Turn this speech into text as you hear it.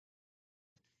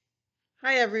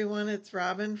Hi everyone, it's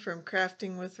Robin from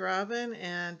Crafting with Robin,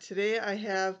 and today I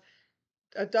have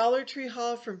a Dollar Tree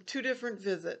haul from two different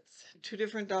visits, two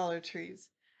different Dollar Trees.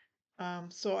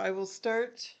 So I will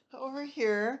start over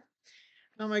here.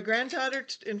 Now my granddaughter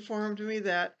informed me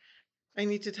that I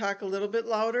need to talk a little bit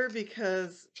louder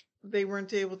because they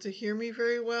weren't able to hear me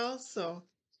very well, so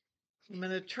I'm going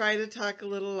to try to talk a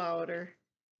little louder.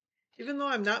 Even though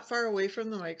I'm not far away from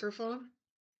the microphone,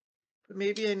 but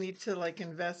maybe I need to like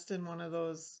invest in one of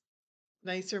those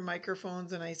nicer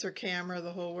microphones, a nicer camera,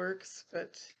 the whole works,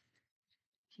 but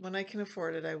when I can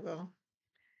afford it, I will.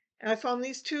 And I found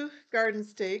these two garden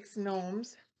stakes,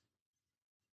 gnomes.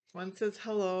 One says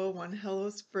hello, one hello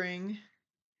spring.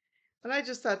 And I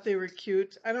just thought they were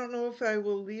cute. I don't know if I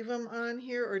will leave them on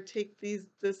here or take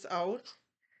this out.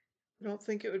 I don't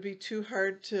think it would be too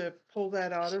hard to pull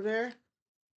that out of there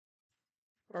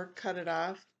or cut it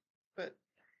off. But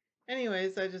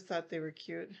anyways, I just thought they were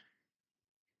cute.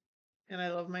 And I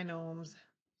love my gnomes.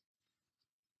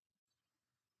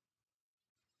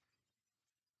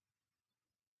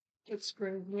 Which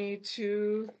brings me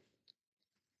to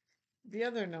the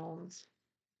other gnomes.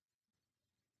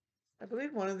 I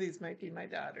believe one of these might be my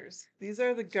daughter's. These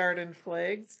are the garden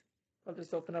flags. I'll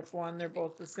just open up one. They're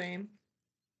both the same.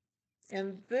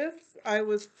 And this I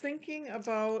was thinking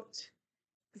about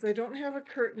because I don't have a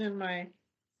curtain in my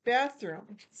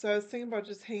bathroom. So I was thinking about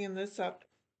just hanging this up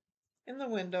in the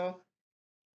window.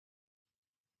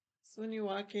 So when you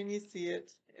walk in, you see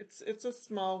it. It's a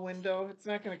small window. It's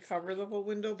not going to cover the whole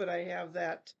window, but I have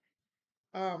that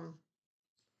um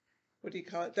what do you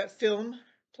call it? That film,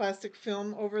 plastic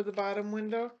film over the bottom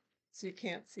window so you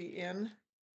can't see in.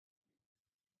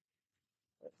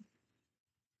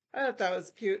 I thought that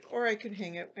was cute, or I could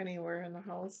hang it anywhere in the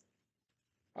house,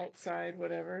 outside,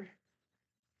 whatever.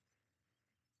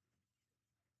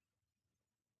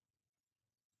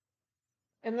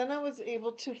 And then I was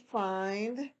able to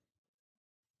find,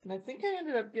 and I think I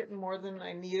ended up getting more than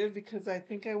I needed because I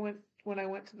think when I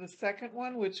went to the second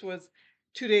one, which was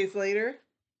 2 days later,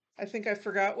 I think I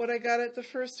forgot what I got at the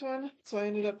first one. So I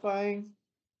ended up buying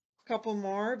a couple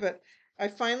more, but I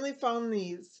finally found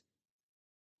these.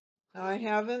 Now I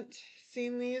haven't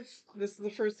seen these. This is the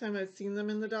first time I've seen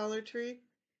them in the Dollar Tree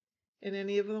in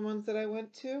any of the ones that I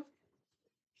went to.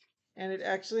 And it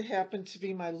actually happened to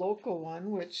be my local one,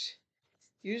 which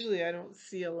usually I don't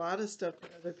see a lot of stuff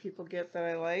that other people get that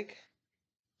I like.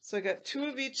 So I got two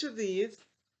of each of these.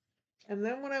 And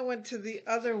then when I went to the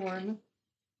other one,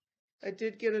 I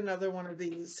did get another one of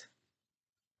these.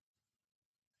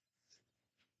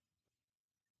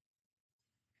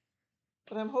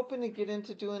 But I'm hoping to get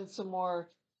into doing some more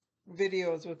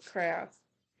videos with crafts.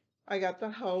 I got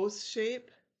the house shape.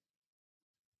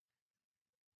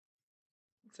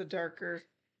 It's a darker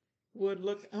wood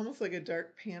look, almost like a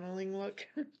dark paneling look.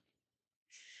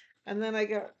 And then I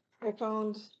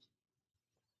found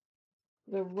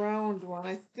the round one.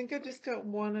 I think I just got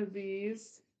one of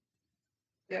these.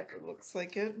 Yep, it looks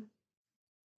like it.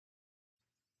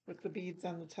 With the beads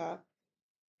on the top.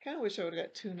 Kind of wish I would have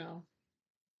got two now.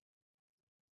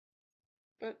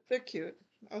 But they're cute.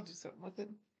 I'll do something with it.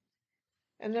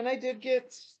 And then I did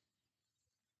get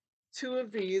two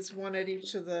of these, one at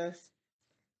each of the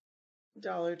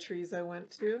Dollar Trees I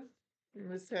went to. And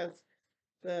this has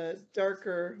the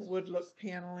darker wood look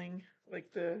paneling,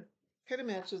 like the kind of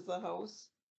matches the house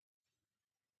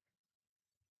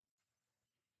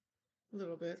a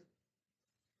little bit.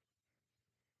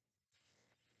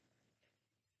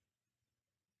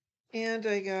 And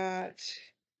I got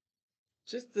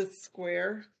just this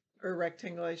square, or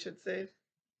rectangle, I should say.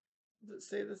 Does it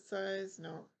say the size?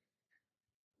 No.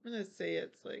 I'm going to say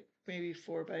it's like maybe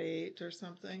 4 by 8 or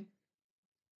something.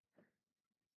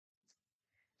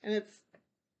 And it's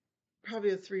probably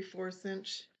a 3/4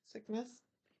 inch thickness.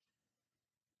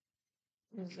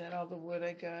 Is that all the wood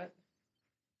I got?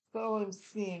 That's all I'm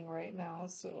seeing right now,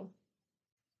 so.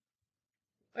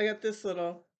 I got this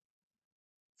little,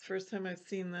 first time I've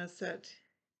seen this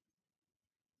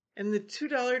and the two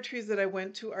Dollar Trees that I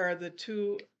went to are the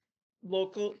two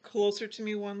local, closer to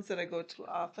me ones that I go to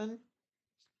often.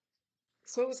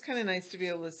 So it was kind of nice to be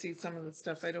able to see some of the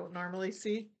stuff I don't normally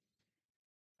see.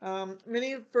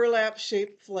 Mini burlap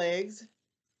shaped flags.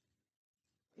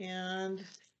 And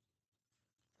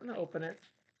I'm going to open it.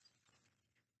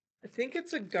 I think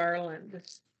it's a garland.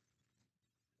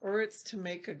 Or it's to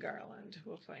make a garland.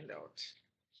 We'll find out.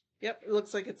 Yep, it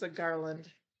looks like it's a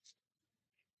garland.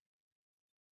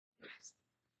 Oops,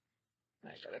 I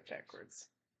got it backwards.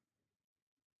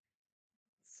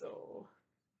 So,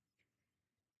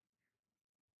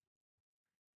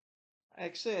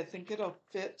 actually, I think it'll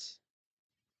fit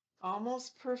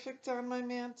almost perfect on my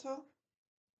mantle.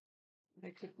 I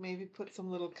could maybe put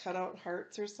some little cutout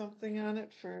hearts or something on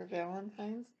it for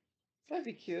Valentine's. That'd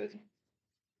be cute.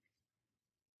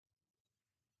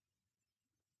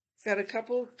 Got a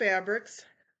couple of fabrics,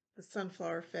 the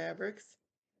sunflower fabrics.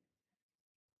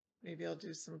 Maybe I'll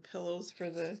do some pillows for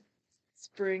the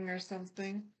spring or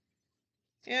something.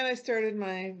 And I started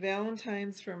my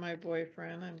Valentine's for my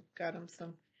boyfriend and got him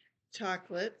some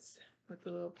chocolates with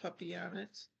a little puppy on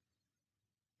it.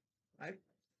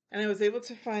 And I was able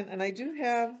to find, and I do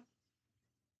have,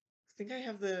 I think I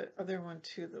have the other one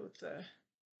too, with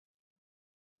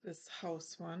this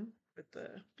house one with the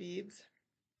beads.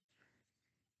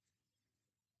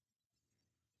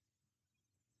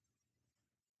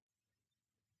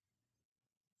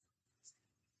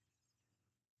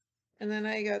 And then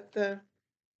I got the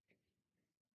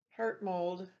heart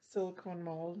mold, silicone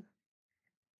mold.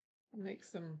 I'll make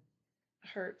some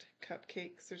heart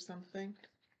cupcakes or something.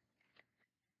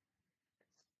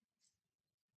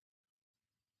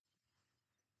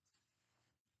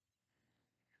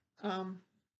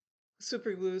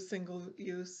 Super glue, single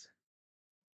use.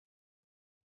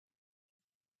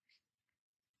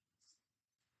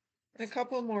 And a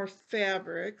couple more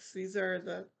fabrics. These are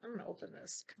the, I'm gonna open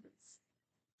this.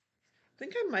 I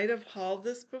think I might have hauled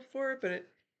this before, but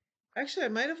actually I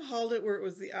might have hauled it where it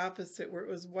was the opposite, where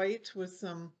it was white with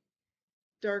some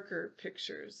darker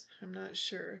pictures. I'm not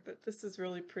sure, but this is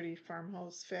really pretty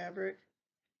farmhouse fabric.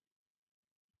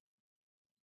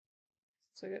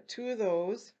 So I got two of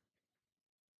those.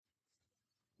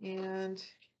 And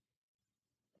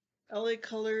LA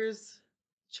Colors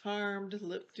Charmed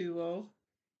Lip Duo.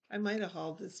 I might have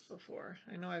hauled this before.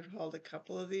 I know I've hauled a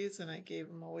couple of these and I gave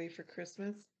them away for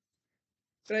Christmas.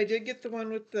 But I did get the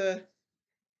one with the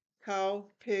cow,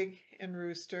 pig, and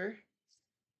rooster.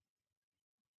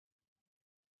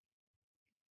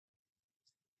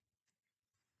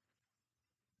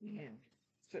 Yeah.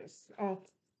 This. Oh.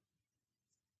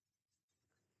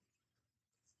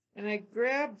 And I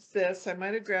grabbed this. I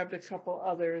might have grabbed a couple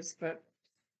others, but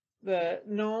the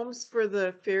gnomes for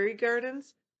the fairy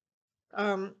gardens.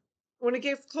 When it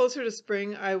gets closer to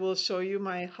spring, I will show you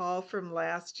my haul from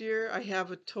last year. I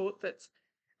have a tote that's,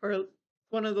 or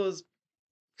one of those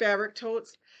fabric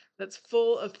totes that's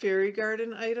full of fairy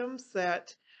garden items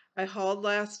that I hauled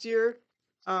last year.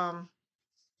 And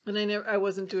I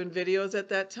wasn't doing videos at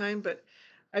that time, but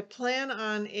I plan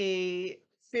on a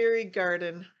fairy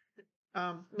garden,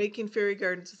 making fairy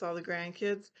gardens with all the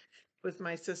grandkids with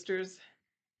my sisters.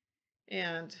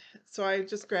 And so I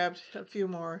just grabbed a few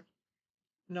more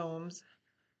gnomes.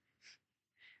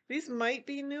 These might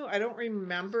be new. I don't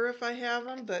remember if I have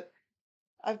them, but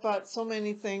I've bought so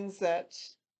many things that,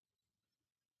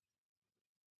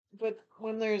 but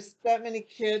when there's that many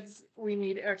kids, we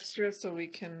need extra so we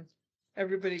can,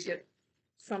 everybody get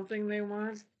something they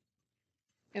want.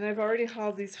 And I've already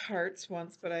hauled these hearts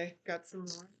once, but I got some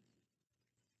more.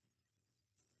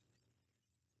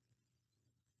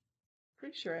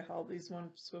 Pretty sure I hauled these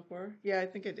once before. Yeah, I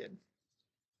think I did.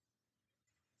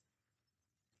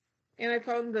 And I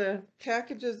found the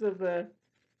packages of the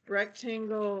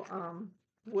rectangle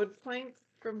wood planks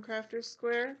from Crafter's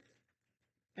Square.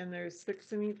 And there's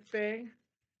 6 in each bag.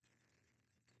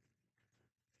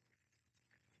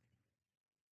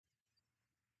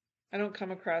 I don't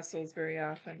come across those very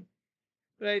often.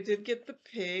 But I did get the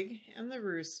pig and the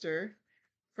rooster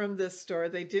from this store.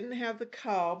 They didn't have the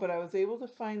cow, but I was able to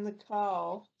find the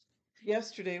cow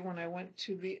yesterday when I went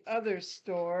to the other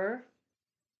store.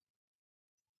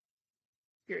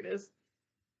 Here it is.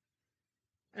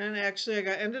 And actually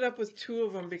I ended up with 2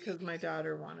 of them because my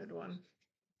daughter wanted one.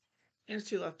 And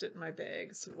she left it in my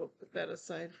bag, so we'll put that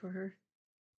aside for her.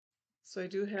 So I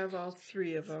do have all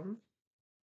 3 of them.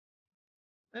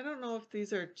 I don't know if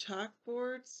these are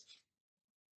chalkboards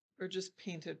or just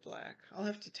painted black. I'll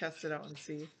have to test it out and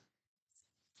see.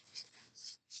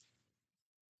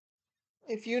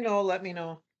 If you know, let me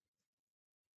know.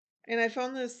 And I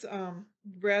found this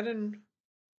red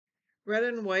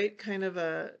and white kind of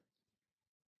a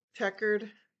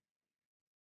checkered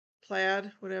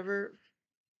plaid, whatever,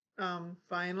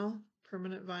 vinyl,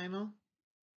 permanent vinyl.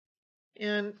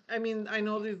 And I mean, I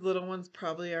know these little ones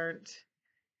probably aren't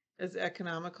as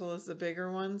economical as the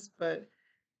bigger ones, but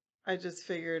I just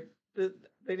figured that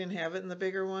they didn't have it in the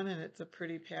bigger one and it's a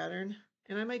pretty pattern.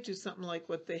 And I might do something like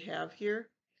what they have here,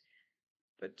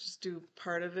 but just do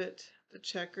part of it, the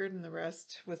checkered, and the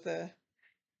rest with a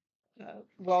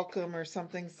welcome or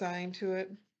something sign to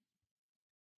it.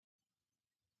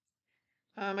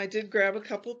 I did grab a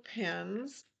couple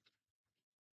pens.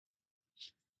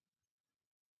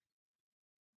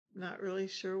 Not really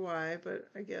sure why, but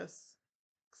I guess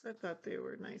because I thought they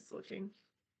were nice looking.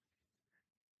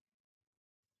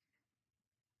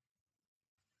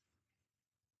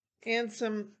 And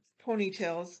some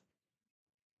ponytails.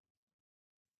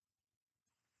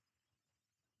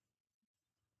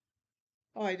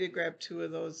 Oh, I did grab two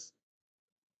of those,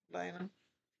 Lina.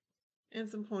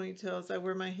 And some ponytails. I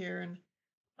wear my hair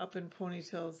up in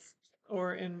ponytails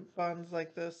or in buns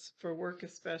like this for work,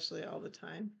 especially all the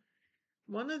time.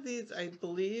 One of these, I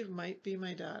believe, might be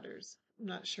my daughter's. I'm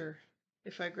not sure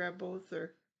if I grabbed both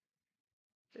or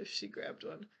if she grabbed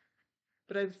one.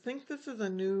 But I think this is a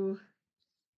new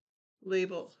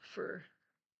label for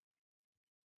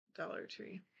Dollar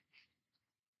Tree.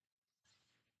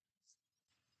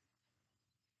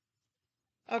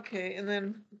 Okay, and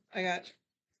then I got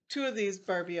two of these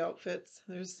Barbie outfits.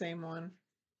 There's the same one.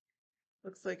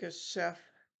 Looks like a chef.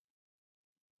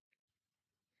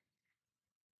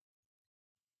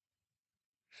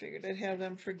 Figured I'd have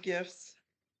them for gifts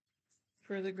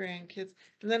for the grandkids.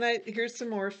 And then here's some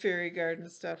more fairy garden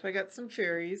stuff. I got some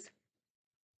fairies.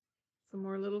 Some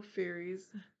more little fairies.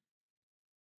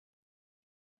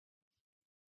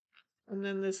 And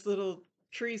then this little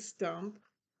tree stump,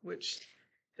 which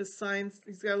his signs,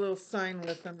 he's got a little sign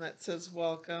with him that says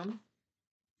welcome.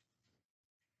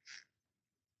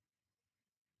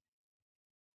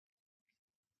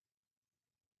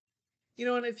 You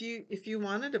know, and if you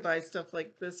wanted to buy stuff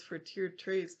like this for tiered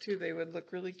trays too, they would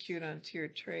look really cute on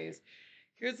tiered trays.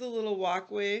 Here's a little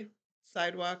walkway,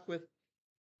 sidewalk with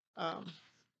um,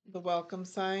 the welcome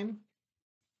sign.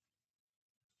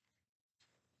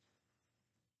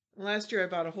 Last year I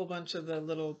bought a whole bunch of the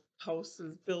little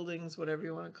houses, buildings, whatever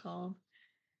you want to call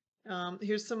them.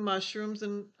 Here's some mushrooms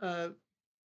and a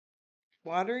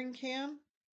watering can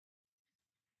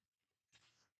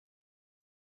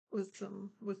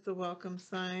with the welcome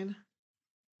sign.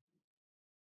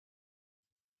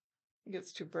 It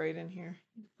gets too bright in here.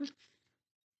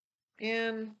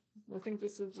 And I think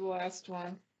this is the last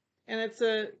one. And it's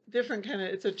a different kind of,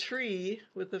 it's a tree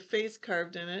with a face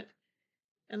carved in it,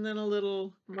 and then a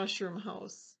little mushroom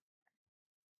house.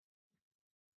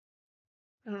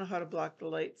 I don't know how to block the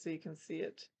light so you can see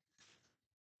it.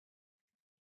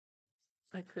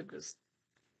 I could just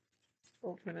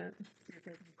open it,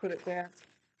 put it back.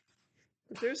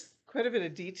 But there's quite a bit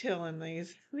of detail in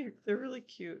these. They're really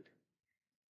cute.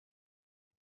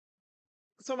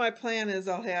 So my plan is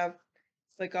I'll have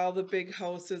like all the big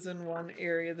houses in one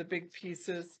area, the big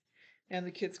pieces, and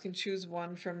the kids can choose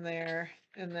one from there,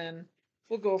 and then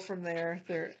we'll go from there,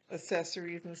 their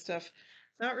accessories and stuff.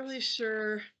 Not really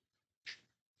sure.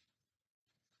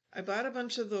 I bought a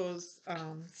bunch of those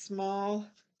small,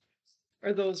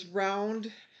 or those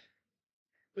round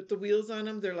with the wheels on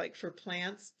them. They're like for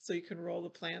plants, so you can roll the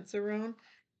plants around.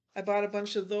 I bought a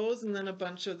bunch of those and then a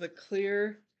bunch of the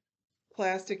clear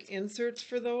plastic inserts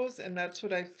for those, and that's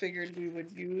what I figured we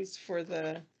would use for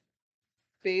the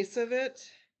base of it.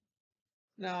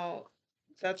 Now,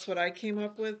 that's what I came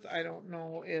up with. I don't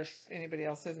know if anybody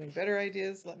else has any better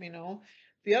ideas. Let me know.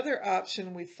 The other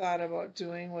option we thought about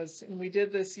doing was, and we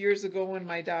did this years ago when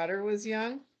my daughter was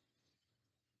young,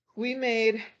 we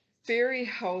made fairy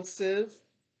houses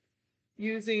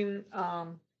using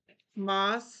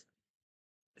moss,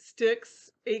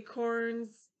 sticks, acorns,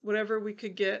 whatever we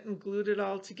could get, and glued it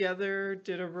all together,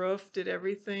 did a roof, did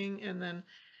everything, and then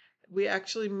we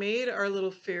actually made our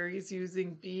little fairies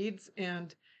using beads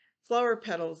and flower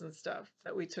petals and stuff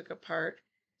that we took apart.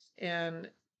 And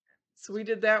so we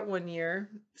did that one year.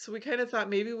 So we kind of thought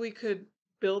maybe we could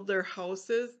build their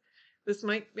houses. This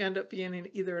might end up being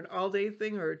either an all-day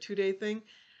thing or a 2-day thing,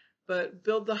 but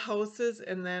build the houses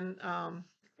and then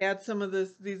add some of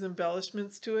these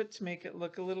embellishments to it to make it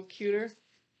look a little cuter.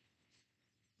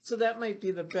 So that might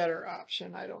be the better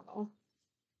option. I don't know.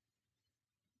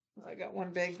 I got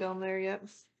one bag down there yet.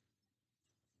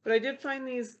 But I did find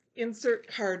these insert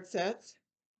card sets.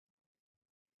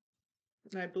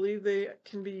 And I believe they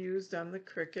can be used on the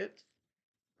Cricut,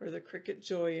 or the Cricut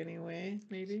Joy anyway,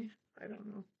 maybe. I don't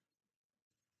know.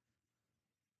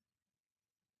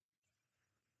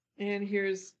 And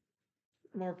here's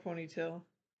more ponytail.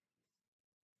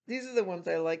 These are the ones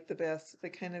I like the best. They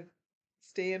kind of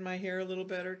stay in my hair a little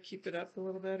better, keep it up a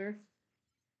little better.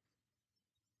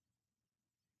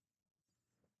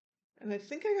 And I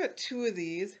think I got two of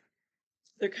these.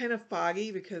 They're kind of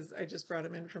foggy because I just brought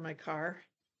them in for my car.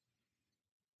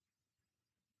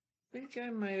 I think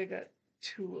I might have got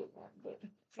two of them, but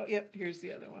oh, yep, here's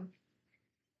the other one.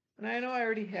 And I know I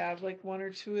already have like one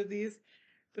or two of these,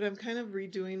 but I'm kind of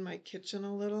redoing my kitchen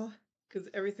a little because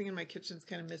everything in my kitchen is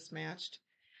kind of mismatched.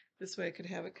 This way I could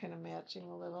have it kind of matching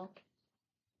a little.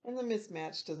 And the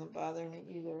mismatch doesn't bother me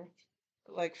either.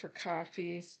 Like for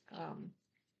coffee,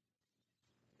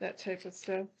 that type of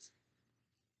stuff.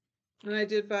 And I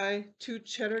did buy 2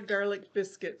 cheddar garlic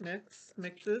biscuit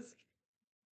mixes.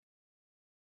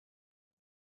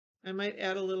 I might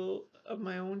add a little of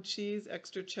my own cheese,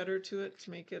 extra cheddar to it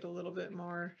to make it a little bit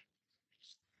more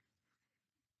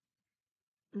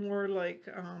like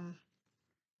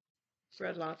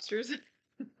Red Lobsters.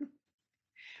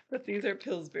 But these are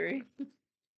Pillsbury.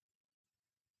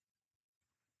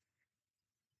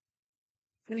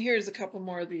 And here's a couple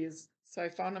more of these. So I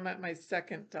found them at my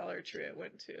second Dollar Tree I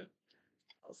went to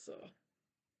also,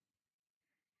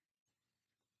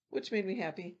 which made me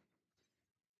happy.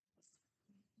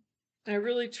 I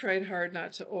really tried hard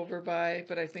not to overbuy,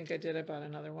 but I think I did. I bought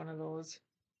another one of those.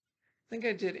 I think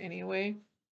I did anyway.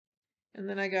 And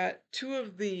then I got 2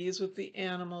 of these with the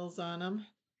animals on them.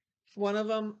 One of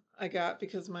them I got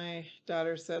because my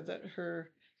daughter said that her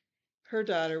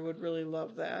daughter would really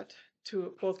love that.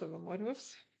 Both of them would.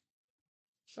 Whoops.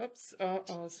 Oops.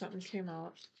 Oh, something came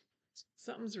out.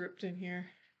 Something's ripped in here.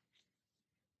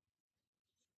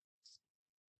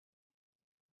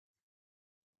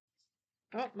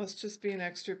 Oh, must just be an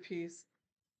extra piece.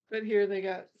 But here they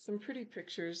got some pretty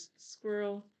pictures.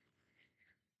 Squirrel,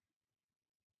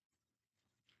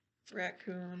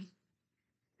 raccoon.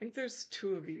 I think there's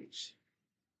 2 of each.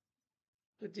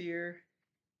 The deer,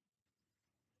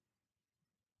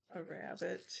 a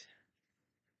rabbit,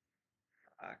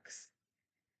 fox.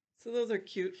 So those are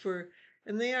cute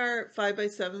and they are 5 by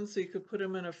 7, so you could put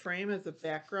them in a frame as a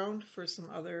background for some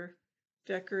other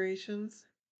decorations.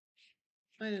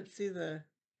 I didn't see the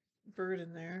bird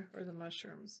in there or the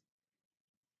mushrooms.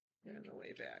 They're in the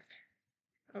way back.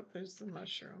 Oh, there's the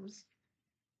mushrooms.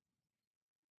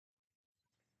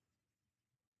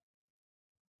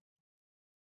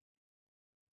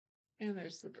 And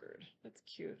there's the bird. That's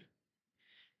cute.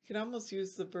 You could almost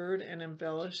use the bird and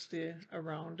embellish the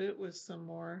around it with some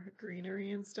more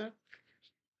greenery and stuff.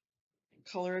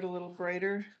 Color it a little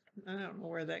brighter. I don't know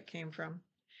where that came from.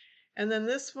 And then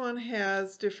this one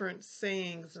has different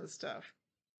sayings and stuff.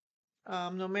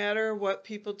 No matter what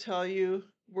people tell you,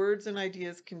 words and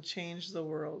ideas can change the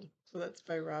world. So that's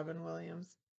by Robin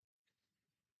Williams.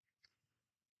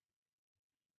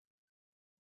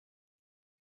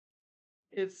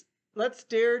 It's let's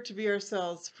dare to be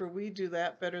ourselves, for we do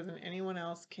that better than anyone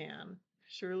else can.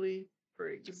 Shirley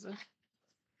Briggs. Let's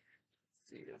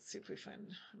see if we find.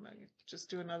 I might just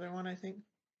do another one, I think.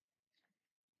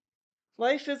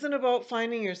 Life isn't about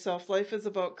finding yourself. Life is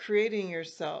about creating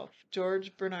yourself.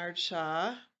 George Bernard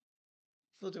Shaw.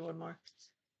 We'll do one more.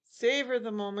 Savor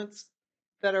the moments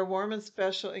that are warm and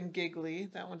special and giggly.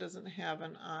 That one doesn't have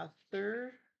an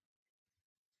author.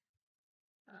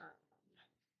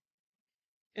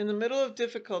 In the middle of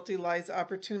difficulty lies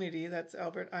opportunity. That's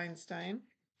Albert Einstein.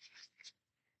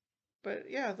 But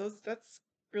yeah, that's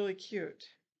really cute.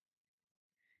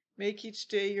 Make each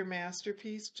day your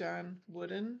masterpiece, John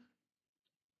Wooden.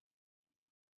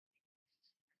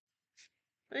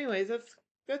 Anyways,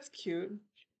 that's cute.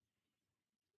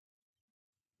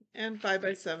 And 5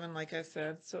 by 7, like I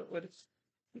said, so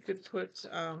you could put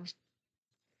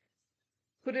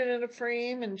it in a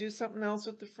frame and do something else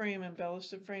with the frame, embellish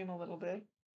the frame a little bit.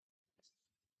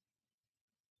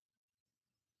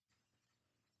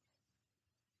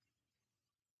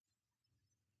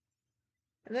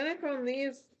 And then I found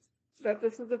these,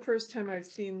 this is the first time I've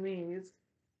seen these.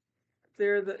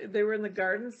 They were in the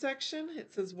garden section.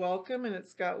 It says welcome, and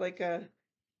it's got like a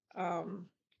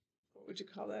what would you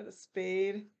call that? A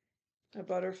spade, a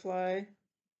butterfly,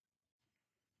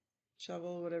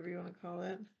 shovel, whatever you want to call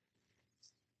it.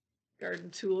 Garden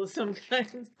tool of some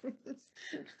kind.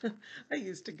 I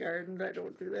used to garden, but I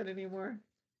don't do that anymore.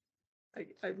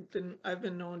 I've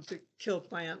been known to kill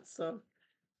plants, so.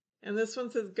 And this one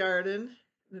says garden,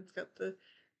 and it's got the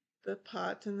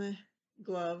pot and the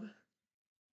glove.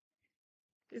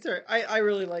 I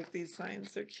really like these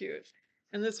signs. They're cute.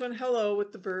 And this one, hello,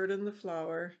 with the bird and the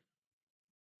flower.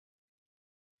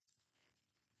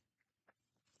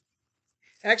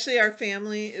 Actually, our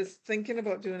family is thinking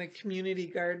about doing a community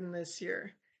garden this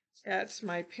year. At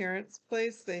my parents'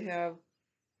 place, they have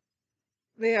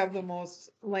the most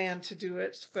land to do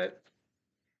it, but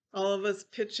all of us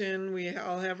pitch in. We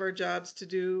all have our jobs to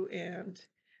do, and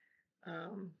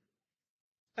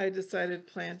I decided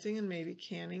planting and maybe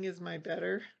canning is my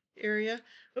better area.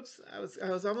 Oops, I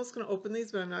was almost going to open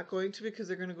these, but I'm not going to because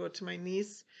they're going to go to my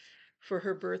niece for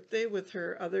her birthday with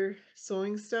her other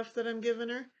sewing stuff that I'm giving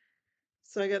her.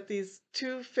 So I got these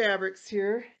 2 fabrics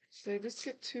here. Did I just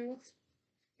get 2?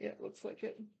 Yeah, it looks like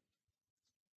it.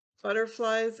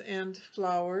 Butterflies and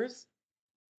flowers.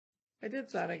 I did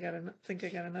thought I got think I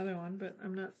got another one, but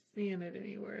I'm not seeing it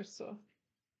anywhere, so.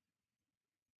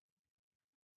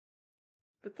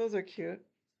 But those are cute.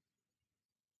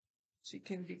 She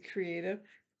can be creative.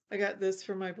 I got this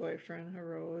for my boyfriend, a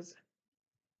rose.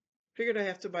 Figured I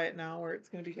have to buy it now or it's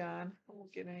going to be gone. I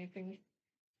won't get anything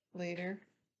later.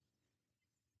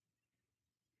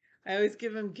 I always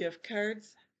give him gift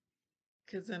cards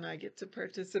because then I get to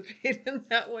participate in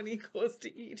that when he goes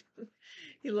to eat.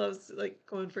 He loves like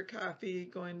going for coffee,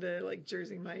 going to like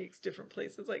Jersey Mike's, different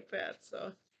places like that.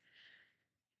 So,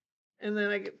 and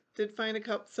then I did find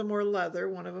some more leather.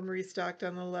 One of them restocked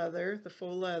on the leather, the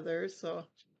faux leather. So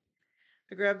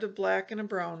I grabbed a black and a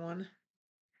brown one.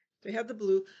 They had the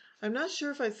blue. I'm not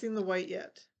sure if I've seen the white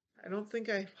yet. I don't think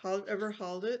I ever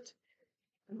hauled it.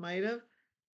 I might have,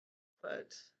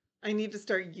 but I need to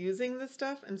start using the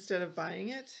stuff instead of buying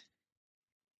it.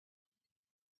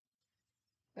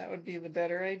 That would be the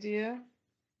better idea.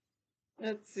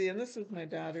 Let's see, and this is my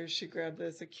daughter's. She grabbed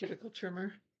this, a cuticle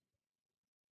trimmer.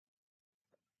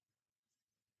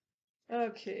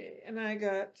 Okay, and I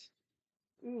got,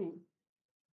 ooh,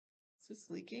 is this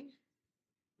leaking?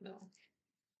 No.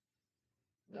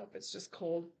 Nope, it's just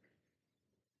cold.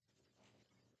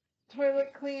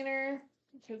 Toilet cleaner,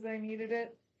 because I needed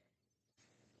it.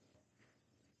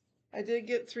 I did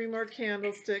get 3 more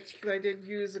candlesticks, but I did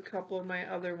use a couple of my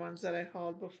other ones that I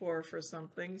hauled before for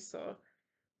something, so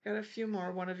got a few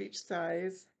more, one of each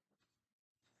size,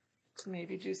 to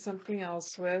maybe do something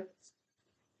else with.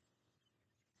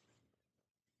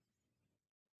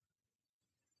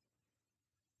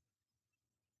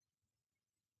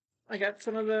 I got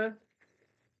some of the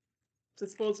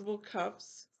disposable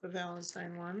cups, the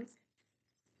Valentine ones.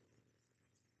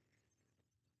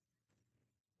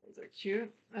 Those are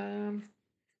cute.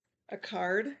 A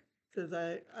card says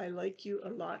I like you a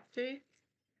lot, Faith.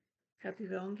 Happy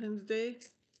Valentine's Day.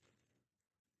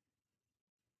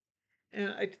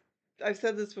 And I've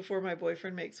said this before, my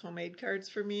boyfriend makes homemade cards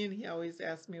for me and he always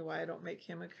asks me why I don't make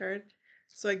him a card.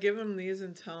 So I give him these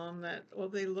and tell him that, well,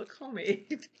 they look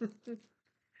homemade.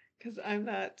 Because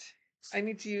I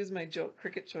need to use my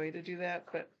Cricut Joy to do that,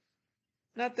 but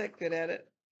not that good at it.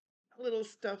 A little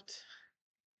stuffed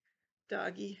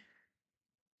doggy.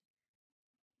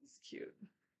 It's cute.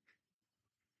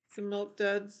 Some Milk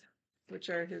Duds, which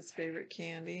are his favorite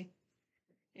candy,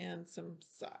 and some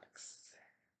socks.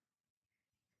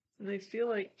 And they feel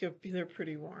like they're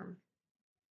pretty warm.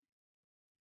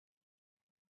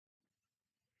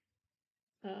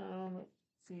 Let's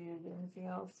see, is there anything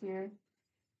else here?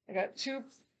 I got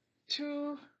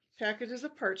two packages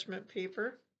of parchment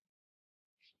paper.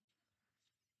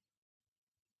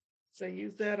 So I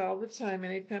use that all the time.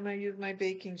 Anytime I use my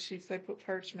baking sheets, I put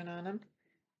parchment on them.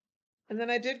 And then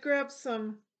I did grab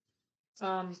some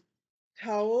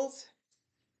towels,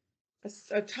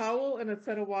 a towel and a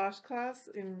set of washcloths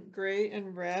in gray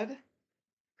and red,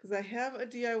 because I have a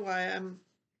DIY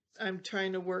I'm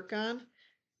trying to work on,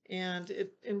 and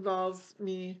it involves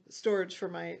me storage for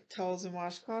my towels and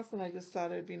washcloths, and I just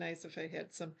thought it'd be nice if I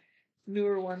had some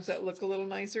newer ones that look a little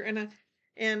nicer.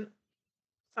 And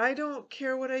I don't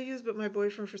care what I use, but my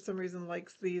boyfriend for some reason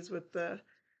likes these with the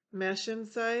mesh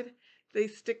inside. They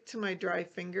stick to my dry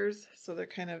fingers, so they're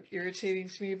kind of irritating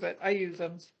to me, but I use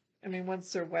them. I mean,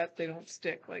 once they're wet, they don't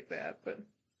stick like that, but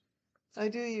I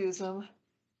do use them.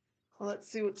 Well, let's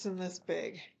see what's in this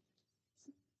bag.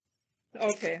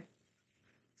 Okay.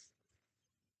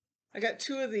 I got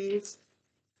 2 of these.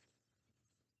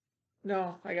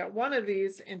 No, I got 1 of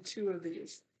these and 2 of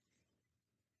these.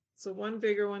 So 1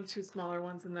 bigger one, 2 smaller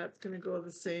ones, and that's going to go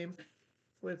the same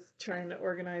with trying to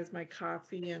organize my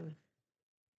coffee and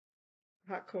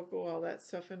hot cocoa, all that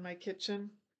stuff in my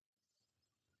kitchen.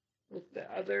 With the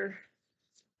other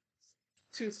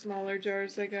 2 smaller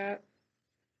jars I got.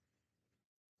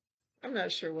 I'm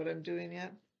not sure what I'm doing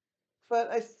yet,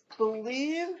 but I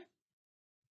believe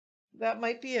that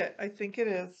might be it. I think it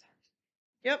is.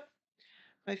 Yep.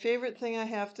 My favorite thing I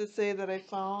have to say that I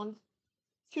found,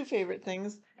 2 favorite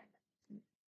things.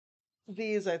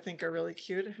 These I think are really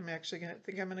cute. I'm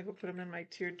gonna go put them in my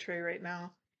tiered tray right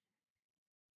now.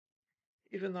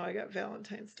 Even though I got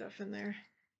Valentine stuff in there.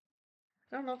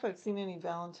 I don't know if I've seen any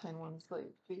Valentine ones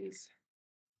like these.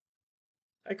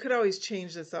 I could always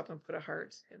change this up and put a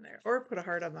heart in there, or put a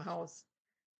heart on the house.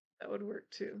 That would work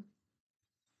too.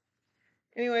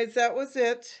 Anyways, that was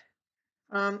it.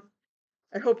 I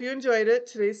hope you enjoyed it.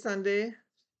 Today's Sunday.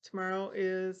 Tomorrow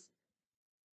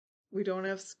we don't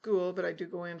have school, but I do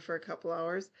go in for a couple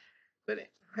hours. But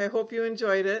I hope you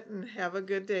enjoyed it and have a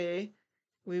good day.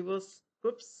 We will,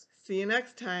 see you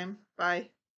next time. Bye.